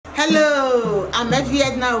I'm Evi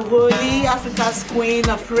Edna Ogholi, Africa's queen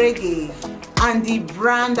of reggae and the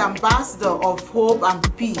brand ambassador of hope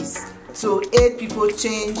and peace to aid people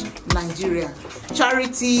change Nigeria.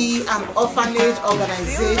 Charity and orphanage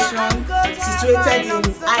organization situated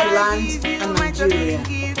in Ireland and Nigeria.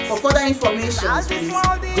 For further information, please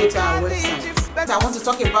go to our website. I want to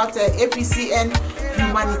talk about APCN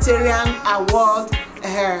Humanitarian Award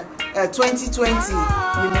 2020,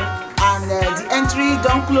 and the entry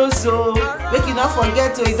don't close, so make you not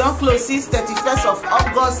forget to, it don't close since 31st of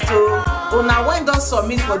August. Now when don't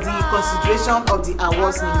submit for the consideration of the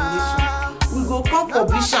awards nomination, we go come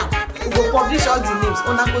publish am, we go publish all the names,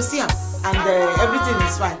 una go see am, and everything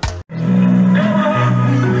is fine.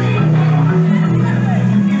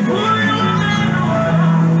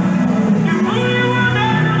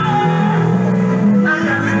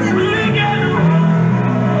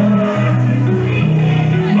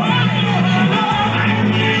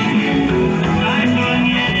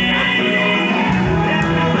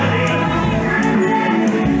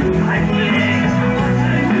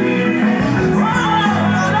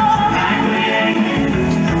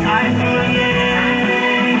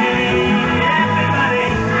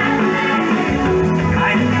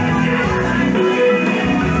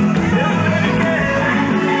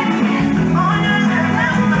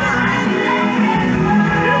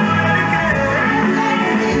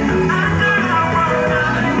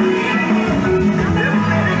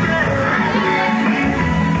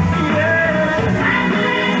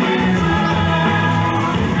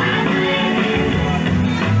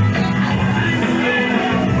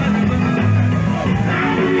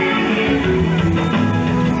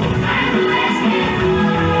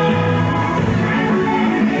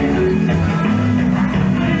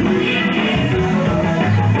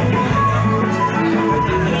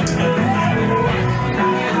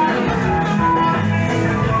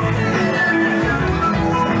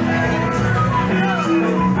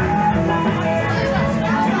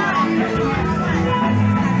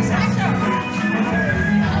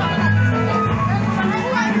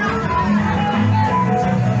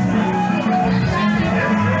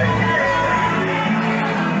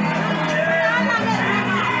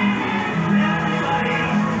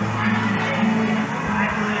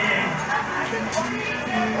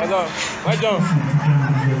 Vai,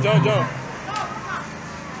 John.